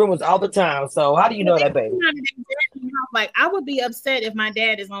 People do rumors all the time. So how do you know that, baby? Like, I would be upset if my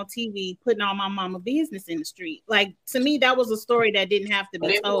dad is on TV putting all my mama business in the street. Like, to me, that was a story that didn't have to be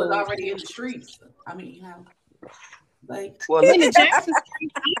But told. it was already in the streets. I mean, how? Like, well, in the Jackson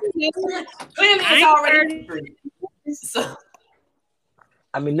Street, clearly it's already in the street. So,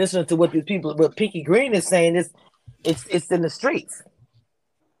 I mean, listening to what Pinky Green is saying, it's in the streets.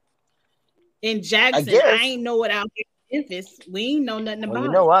 In Jackson, I ain't know what out here in Memphis. We ain't know nothing about it.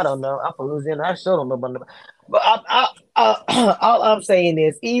 I don't know. I'm from Louisiana. I sure don't know about it. But all I'm saying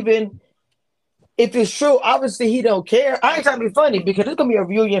is, even if it's true, obviously he don't care. I ain't trying to be funny because it's gonna be a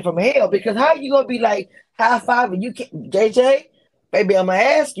reunion from hell. Because how you gonna be like high five and you can't, JJ? Baby, I'm gonna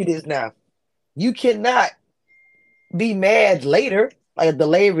ask you this now. You cannot be mad later, like a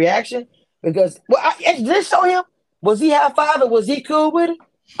delayed reaction, because did they show him? Was he high five or was he cool with it?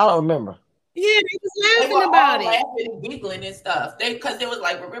 I don't remember. Yeah, they was laughing about it. Laughing and giggling and stuff. Because they was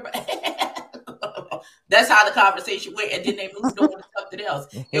like, remember, that's how the conversation went, and then they moved on to something else.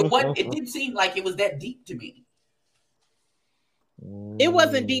 It didn't seem like it was that deep to me. It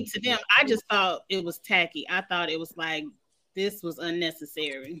wasn't deep to them. I just thought it was tacky. I thought it was like, this was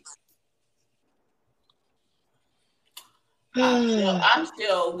unnecessary. I'm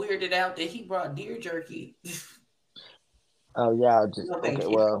still weirded out that he brought deer jerky. Oh yeah, okay.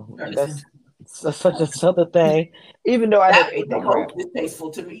 Well, that's such a southern thing. Even though I never ate that crap, it's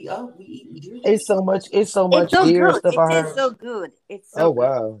tasteful to me. Oh, we eat deer. It's so much deer stuff. It is so good. It's so good.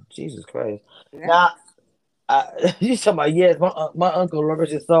 Wow, Jesus Christ! Yeah. Now, you talking about yes? My uncle Robert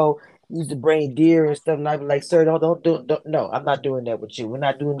so used to bring deer and stuff, and I'd be like, sir, don't no, I'm not doing that with you. We're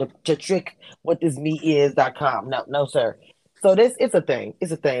not doing the trick. What this meat is.com. No, sir. So it's a thing.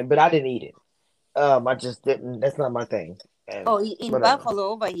 It's a thing, but I didn't eat it. I just didn't. That's not my thing. And in Buffalo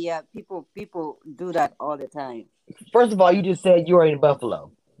over here, people do that all the time. First of all, you just said you are in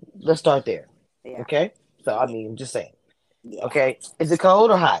Buffalo. Let's start there. Yeah. Okay. So I mean, I'm just saying. Yeah. Okay. Is it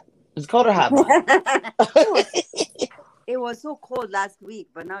cold or hot? It's cold or hot? It was so cold last week,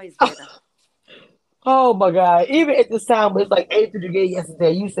 but now it's better. Oh my God! Even at this time, it was like 80 degrees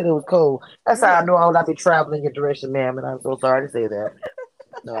yesterday. You said it was cold. That's how I know I would not be traveling your direction, ma'am. And I'm so sorry to say that.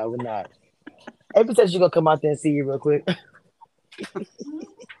 No, I would not. Ever said she's gonna come out there and see you real quick.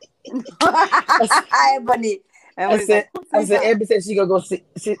 Ebony. I said, Ebony said she's gonna go see.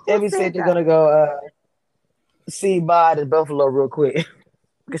 Ebony said they're gonna go see Bod in Buffalo real quick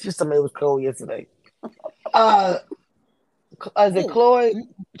because she told me it was cold yesterday. Is it Chloe?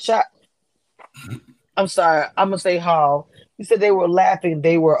 I'm sorry. I'm gonna say Hall. You said they were laughing.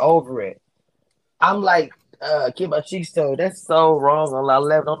 They were over it. I'm like, keep my cheeks toe. That's so wrong on line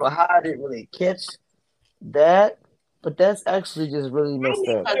 11. I don't know how I didn't really catch that, but that's actually just really messed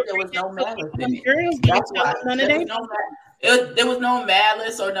up. There was no malice in it. That's why. There was no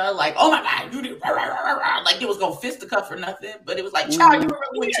malice or no like, oh my God, you did like it was gonna fisticuff or nothing, but it was like, child, you were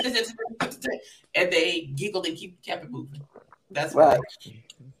really and they giggled and kept it moving. That's right.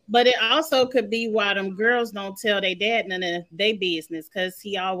 But it also could be why them girls don't tell their dad none of their business because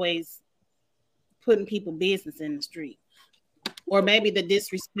he always putting people business in the street. Or maybe the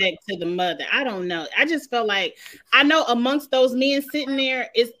disrespect to the mother. I don't know. I just felt like, I know amongst those men sitting there,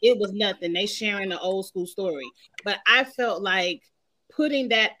 it was nothing. They sharing the old school story. But I felt like putting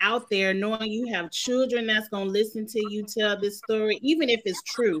that out there, knowing you have children that's going to listen to you tell this story, even if it's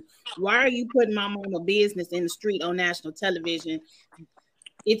true, why are you putting my mama business in the street on national television?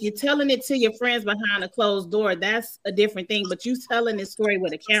 If you're telling it to your friends behind a closed door, that's a different thing. But you telling this story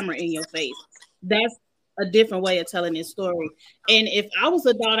with a camera in your face, that's a different way of telling this story. And if I was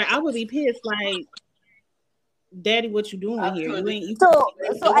a daughter, I would be pissed. Like, Daddy, what you doing here? You ain't. So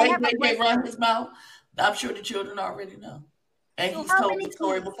I have a question. Run his mouth. I'm sure the children already know, and he's told the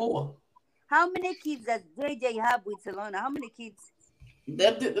story before. How many kids does JJ have with Salona? How many kids?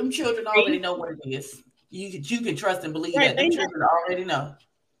 Them children already know what it is. You can trust and believe that the children already know.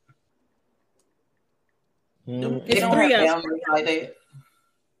 They don't have boundaries like that.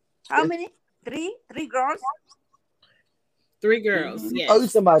 How many? Three girls. 3 girls. Yes. Oh, you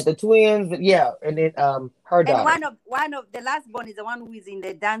talking about the twins? Yeah, and then her daughter. And one of the last one is the one who is in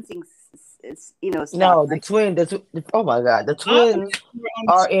the dancing. Stuff, no, the twin. Oh my God, the twins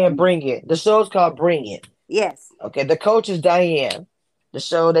are in Bring It. The show's called Bring It. Yes. Okay, the coach is Diane. The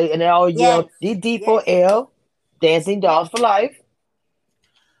show they all yell DD4L, Dancing Dolls for Life.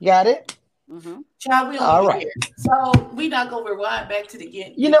 Got it? Mm-hmm. Child, we all right. So we not gonna rewind back to the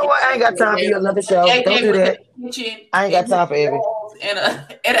beginning. You know what? I ain't got time for you another show. Don't do that. I ain't got time for Evie. And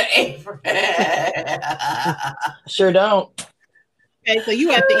an apron. Sure don't. Okay, so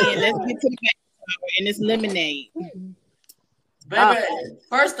you at the end. Let's get to the back and it's lemonade. Baby,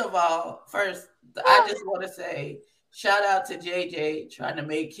 first, I just want to say Shout out to JJ trying to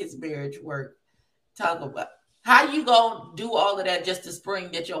make his marriage work. Talk about how you gonna do all of that just to spring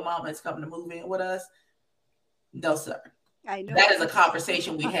that your mama is coming to move in with us? No, sir. I know. That is a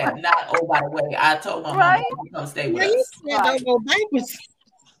conversation we had. Not, oh, by the way, I told my mama to come stay with Yeah, you us. said don't go backwards.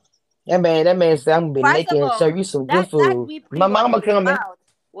 That man said I'm gonna be First naked of and all, serve you some good that food. whipped My cream on mama his coming. mouth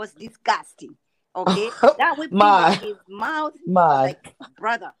was disgusting. Okay, that whipped cream My on his mouth was like,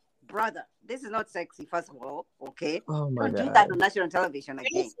 brother, this is not sexy. First of all, okay, oh my don't do God. that on national television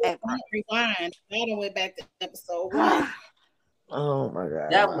again. Ever. Rewind. I don't went back to episode 1. Oh my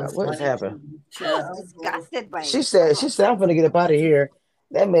God. That was What has funny. happened? I was disgusted by She it. said I'm gonna get up out of here.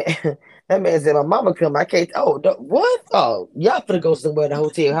 That man that man said my mama come. I can't what? Oh, y'all finna go somewhere in the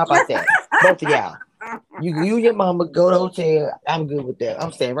hotel. How about that? Both of y'all. You and your mama go to the hotel. I'm good with that.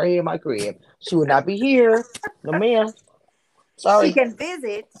 I'm staying right here in my crib. She will not be here. No ma'am. Sorry. She can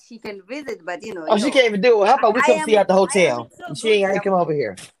visit, but you know. Oh, she can't even do it. How about we come see you at the hotel? She ain't gotta come over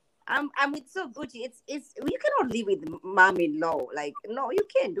here. I'm with so Gucci. It's you cannot live with mom-in-law. Like, no, you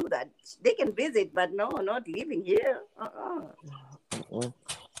can't do that. They can visit, but no, not living here.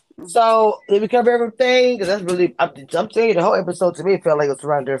 So did we cover everything? Because that's really I'm telling you, the whole episode to me felt like it was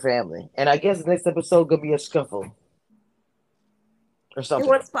around their family. And I guess the next episode gonna be a scuffle. Or something.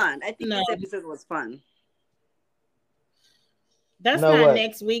 It was fun. I think this episode was fun. That's not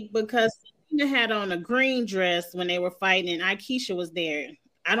next week because Selena had on a green dress when they were fighting and Aikisha was there.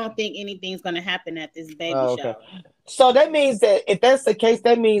 I don't think anything's going to happen at this baby show. So that means that if that's the case,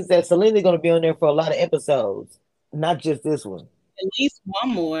 that means that Selena's going to be on there for a lot of episodes, not just this one. At least one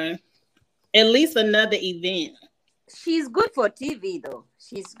more. At least another event. She's good for TV, though.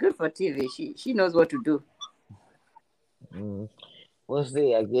 She's good for TV. She knows what to do. We'll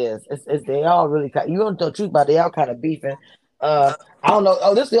see, I guess. It's they all really you don't know the truth about it, they all kind of beefing. I don't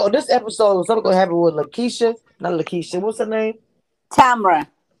know. This episode something gonna happen with Lakeisha. Not Lakeisha. What's her name? Tamra.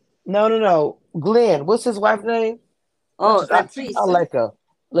 No. Glenn. What's his wife's name? Oh, Latrice. I like her.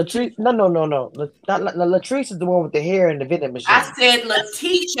 Latrice. No. Latrice is the one with the hair and the vending machine. I said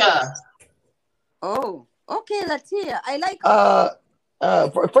Letitia. Oh, okay, Latia. I like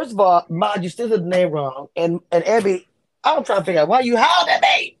her. First of all, Mod, you still said the name wrong. And Abby, I'm trying to figure out why you howled at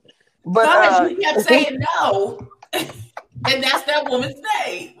me. But you kept saying no. And that's that woman's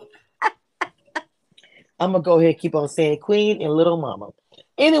name. I'm gonna go ahead and keep on saying Queen and Little Mama.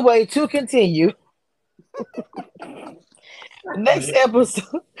 Anyway, to continue. The next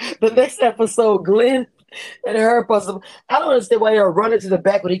episode, Glenn and her possible. I don't understand why you're running to the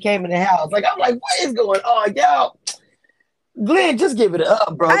back when he came in the house. I'm like, what is going on, y'all? Glenn, just give it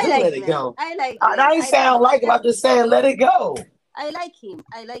up, bro. Just let it go. I like. I ain't sound like him. I'm just saying, let it go. I like him.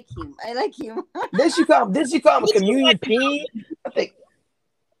 This you call him a communion peen? I think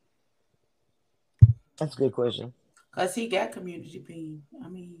that's a good question. Cause he got community peen. I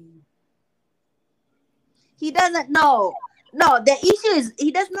mean, he doesn't know. No, the issue is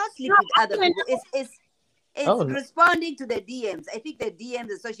he does not sleep with other people. It's responding to the DMs. I think the DMs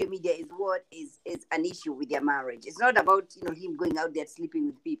and social media is what is an issue with their marriage. It's not about him going out there sleeping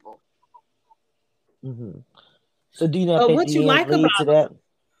with people. Mm-hmm. So do you not think what you like about that?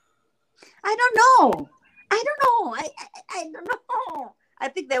 I don't know. I don't know. I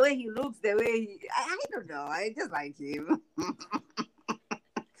think the way he looks, I don't know. I just like him.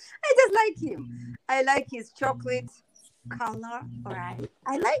 I like his chocolate color. Right.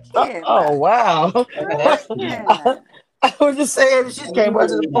 I like him. Oh wow. I was just saying she came right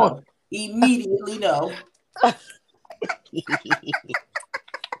to the point. Immediately no.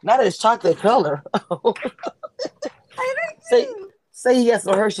 Not his chocolate color. Say he got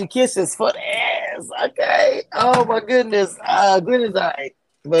some Hershey Kisses for the ass. Okay. Oh my goodness. Glenn is all right.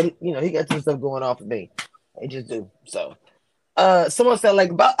 But he got some stuff going on for me. They just do. So someone said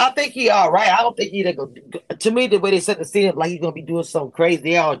I think he all right. I don't think he go. To me, the way they set the scene up, like he's gonna be doing something crazy,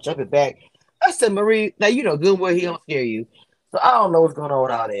 they all jumping back. I said, Marie, now good well he don't scare you. So I don't know what's going on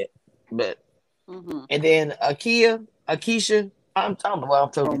with all that. But and then Akeisha, I don't know why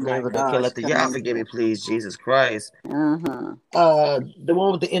I'm talking to y'all forgive me, please, Jesus Christ. Uh-huh. The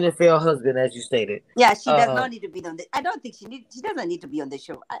one with the NFL husband, as you stated. Yeah, she does not need to be on the. I don't think she doesn't need to be on the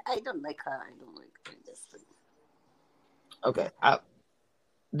show. I don't like her. I don't like her. Okay.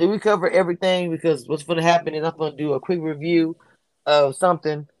 Did we cover everything? Because what's going to happen is I'm going to do a quick review of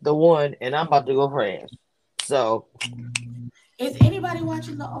something, the one, and I'm about to go crash. So, is anybody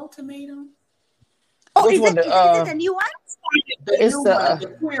watching The Ultimatum? Oh, is it a new one?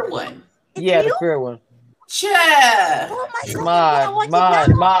 The queer one. The queer one. Yeah. Oh my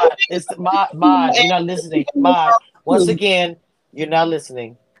God. Mod. It's Mod. You're not listening. Mod. Once again, you're not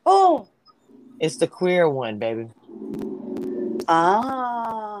listening. Oh. It's the queer one, baby.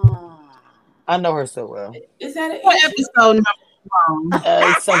 I know her so well. Is that What an issue? episode number?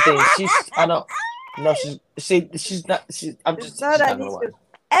 It's something. I don't. No, she's not. I'm It's just. not She's not an gonna watch. issue.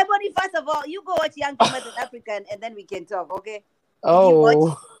 Ebony, first of all, you go watch Young Famous in African and then we can talk, okay?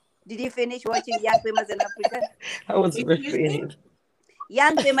 Oh, Did you finish watching Young Famous in African? I was Excuse me? repeating.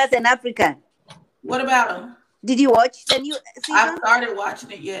 Young Famous in African. What about him? Did you watch the new I season? started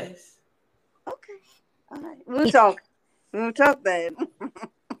watching it, yes. Okay. All right. We'll talk. We'll talk then.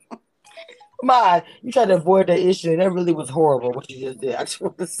 My, you tried to avoid that issue, and that really was horrible. What you just did. I just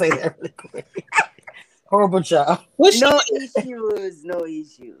want to say that really quick. Horrible job. No issues. No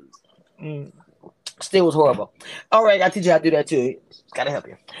issues. Still was horrible. All right, I teach you how to do that too. Gotta help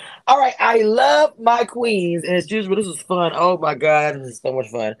you. All right, I love my queens, and as usual, this was fun. Oh my god, this is so much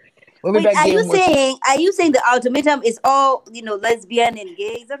fun. We'll be Wait, back are again with- you saying the ultimatum is all lesbian and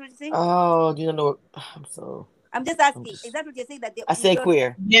gay? Is that what you're saying? Oh, you don't know. I'm just asking. Is that what you're saying? That I said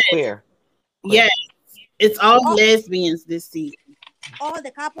queer. Yes. Queer. Yes, it's all lesbians this season. All the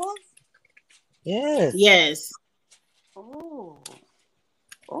couples? Yes. Yes. Oh,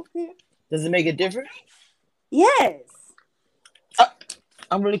 okay. Does it make a difference? Yes.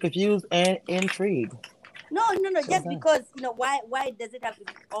 I'm really confused and intrigued. No. Just because why does it have to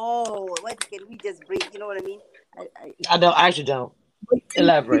be? Oh, why can we just break? You know what I mean? I don't. I actually don't.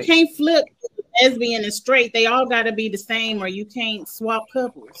 Elaborate. You can't flip lesbian and straight. They all got to be the same, or you can't swap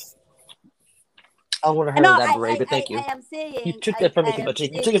couples. I want to hear elaborate, but thank you. I am saying You took that from me,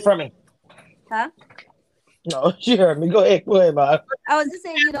 Kimachi. You took it from me. Huh? No, she heard me. Go ahead, Bob. I was just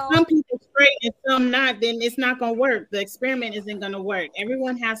saying, some people straight and some not, then it's not gonna work. The experiment isn't gonna work.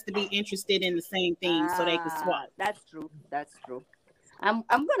 Everyone has to be interested in the same thing so they can swap. That's true. I'm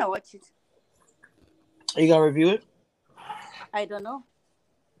gonna watch it. Are you gonna review it? I don't know.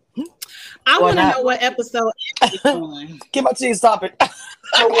 I want to know what episode it's on. Kimachi, stop it.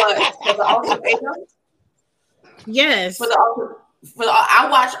 For what? For the ultimatum? Yes. I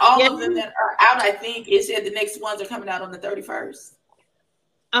watched all of them that are out. I think it said the next ones are coming out on the 31st.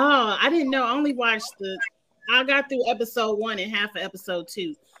 Oh, I didn't know. I only watched I got through episode 1 and half of episode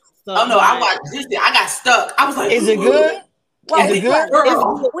 2. So I watched this. I got stuck. I was like, is it good? Well, is it good?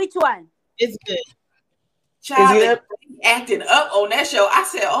 Which one? It's good. Child, is it acting up on that show. I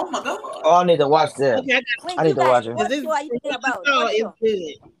said, oh my god. Oh, I need to watch that. Okay, I need to watch it. What show are you thinking about? It's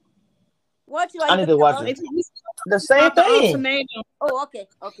good. What show are you I need to watch it. The same thing. Oh,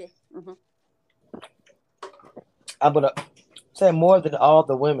 okay. Mm-hmm. I'm gonna say more than all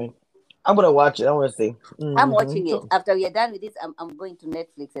the women. I'm gonna watch it. I want to see. Mm-hmm. I'm watching it. After we are done with this, I'm going to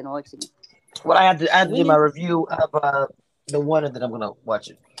Netflix and watching it. Well, I have to do my review of the one, and then I'm gonna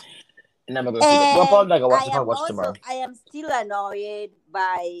watch it. And I'm gonna see it. Well, I'm probably not gonna watch it. I'll watch it tomorrow. I am still annoyed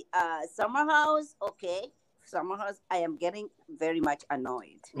by Summer House. Okay, Summer House. I am getting very much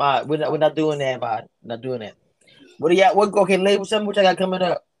annoyed. We're not doing that, Ma. Not doing that. What do you got? Okay, label something which I got coming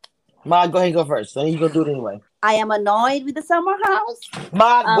up. Ma, go ahead and go first. So you gonna do it anyway. I am annoyed with the Summer House.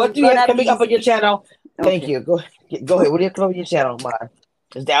 Ma, what do you have coming up on your channel? Okay. Thank you. Go ahead. What do you have coming up on your channel, Ma?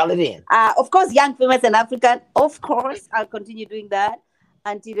 Just dial it in. Of course, Young Famous and African. Of course, I'll continue doing that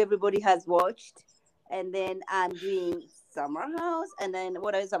until everybody has watched. And then I'm doing Summer House. And then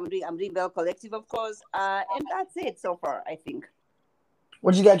what else I'm doing? I'm doing Belle Collective, of course. And that's it so far, I think.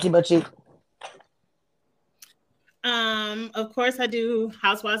 What you got, Kimachi? Of course, I do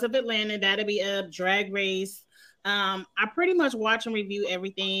Housewives of Atlanta. That'll be a Drag Race. I pretty much watch and review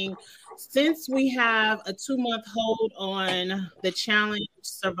everything. Since we have a 2-month hold on the Challenge,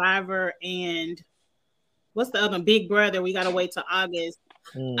 Survivor, and what's the other one? Big Brother, we gotta wait till August.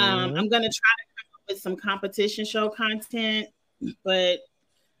 I'm gonna try to come up with some competition show content, but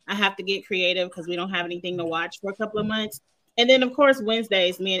I have to get creative because we don't have anything to watch for a couple of months. And then, of course,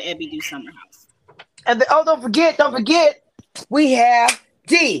 Wednesdays, me and Ebby do Summer House. And don't forget, we have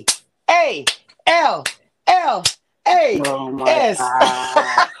DALLAS.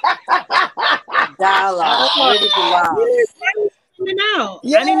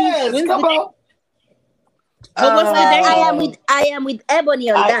 Yes, come on. I am with Ebony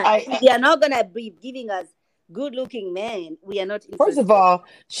on that. They are not gonna be giving us good-looking men. We are not. First of all,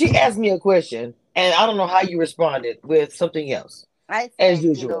 she asked me a question, and I don't know how you responded with something else. As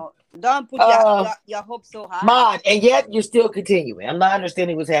usual. Don't put your hopes so high. Mod, and yet you're still continuing. I'm not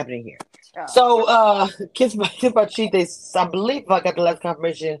understanding what's happening here. So, Kiss by Cheat Days, I believe I got the last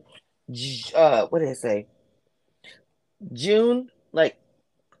confirmation. What did it say? June, like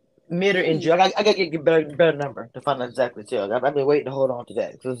mid or in June. I gotta get a better number to find out exactly too. I've been waiting to hold on to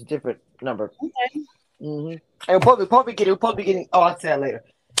that because it's a different number. Okay. And we'll probably getting. Oh, I'll say that later.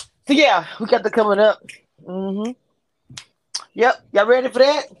 So yeah, we got the coming up. Yep. Y'all ready for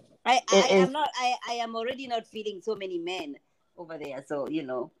that? I am already not feeling so many men over there. So,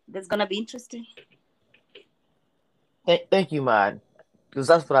 that's going to be interesting. Thank you, Mod. Because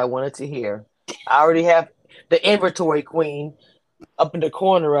that's what I wanted to hear. I already have the inventory queen up in the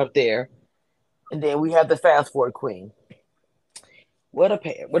corner up there. And then we have the fast forward queen. What a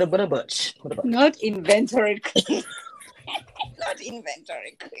pair. What a bunch. What a bunch. Not inventory. Not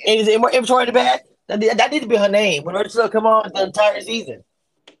inventory. Is it more inventory in the back? That need to be her name. When her still come on the entire season.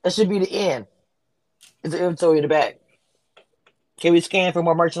 That should be the end. Is the inventory in the back. Can we scan for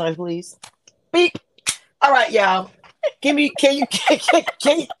more merchandise, please? Beep. All right, y'all. Can you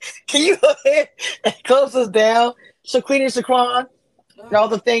go ahead and close us down? Shaquita and Shaquan. All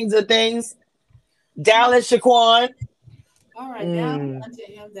the things. Dallas Shaquan. All right, now unto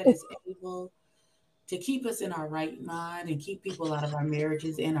him that is able to keep us in our right mind and keep people out of our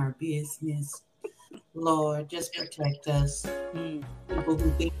marriages and our business. Lord, just protect us. People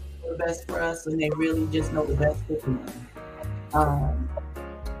who think the best for us and they really just know the best for them.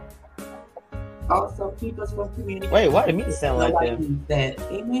 Also, keep us from communicating. Wait, why did me sound like that?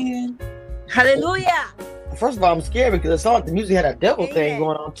 Amen. Hallelujah. First of all, I'm scared because it sounded like the music had a devil thing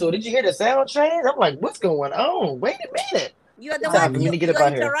going on too. Did you hear the sound change? I'm like, what's going on? Wait a minute. You are the one you're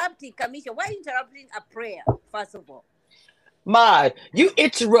interrupting, Kamisha. Why are you interrupting a prayer, first of all? Mod, you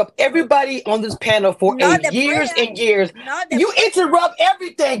interrupt everybody on this panel for years and years. You interrupt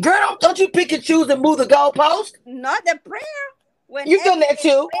everything. Girl, don't you pick and choose and move the goalpost? Not the prayer. You've done that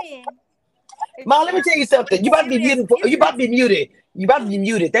too. Ma, let me tell you something. You about to be muted. You about to be muted. You about to be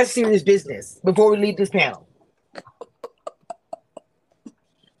muted. That's serious business before we leave this panel.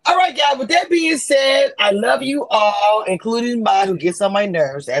 All right, guys. With that being said, I love you all, including Ma, who gets on my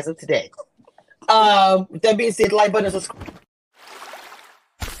nerves as of today. With that being said, like button, subscribe.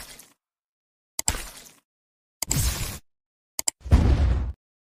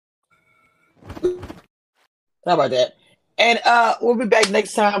 How about that? And we'll be back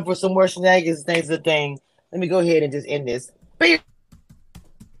next time for some more shenanigans, things, the thing. Let me go ahead and just end this.